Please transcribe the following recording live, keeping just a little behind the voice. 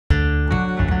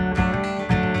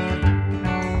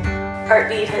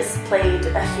Artbeat has played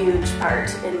a huge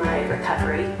part in my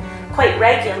recovery. Quite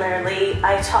regularly,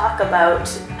 I talk about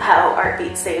how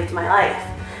Artbeat saved my life.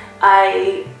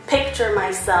 I picture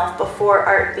myself before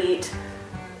Artbeat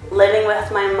living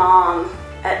with my mom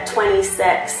at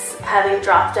 26, having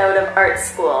dropped out of art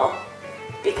school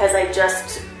because I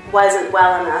just wasn't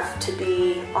well enough to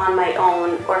be on my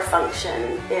own or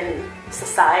function in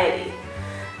society.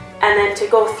 And then to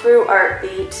go through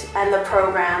Artbeat and the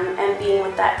program and being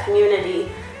with that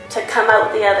community, to come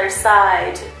out the other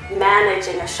side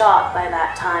managing a shop by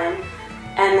that time,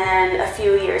 and then a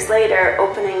few years later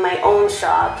opening my own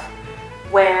shop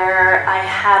where I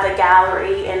have a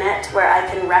gallery in it where I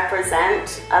can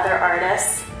represent other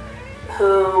artists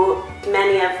who,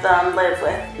 many of them live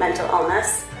with mental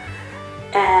illness,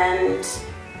 and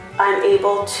I'm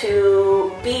able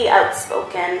to be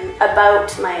outspoken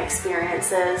about my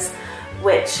experiences,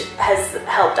 which has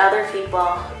helped other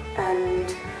people,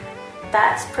 and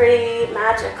that's pretty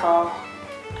magical.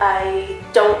 I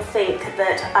don't think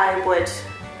that I would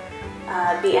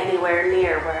be anywhere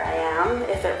near where I am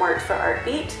if it weren't for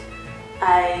Artbeat.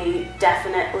 I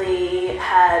definitely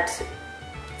had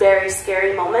very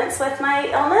scary moments with my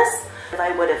illness.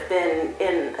 I would have been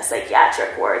in a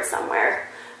psychiatric ward somewhere,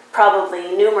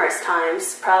 probably numerous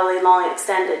times, probably long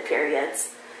extended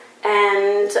periods.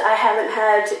 And I haven't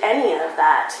had any of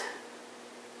that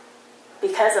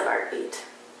because of Artbeat.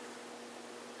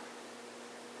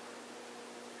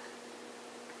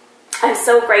 I'm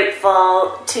so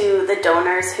grateful to the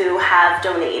donors who have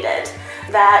donated.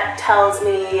 That tells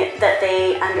me that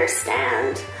they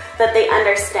understand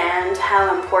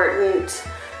how important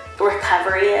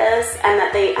recovery is, and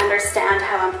that they understand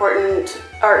how important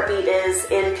Artbeat is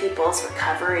in people's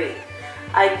recovery.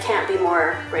 I can't be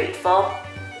more grateful.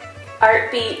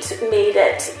 Artbeat made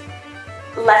it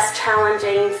less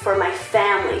challenging for my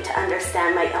family to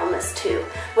understand my illness too,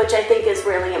 which I think is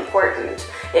really important.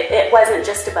 It wasn't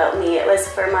just about me, it was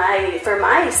for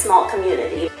my small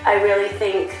community. I really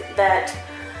think that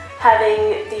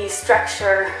having the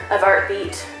structure of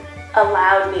Artbeat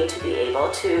allowed me to be able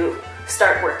to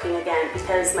start working again,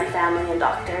 because my family and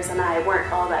doctors and I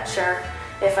weren't all that sure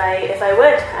if I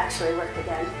would actually work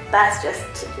again. That's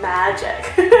just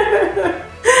magic.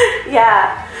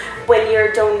 Yeah. When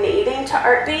you're donating to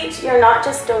Artbeat, you're not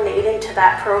just donating to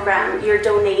that program, you're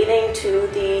donating to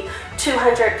the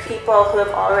 200 people who have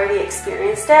already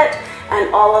experienced it,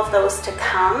 and all of those to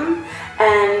come,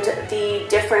 and the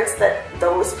difference that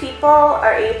those people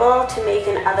are able to make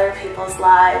in other people's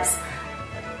lives.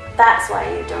 That's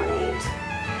why you donate.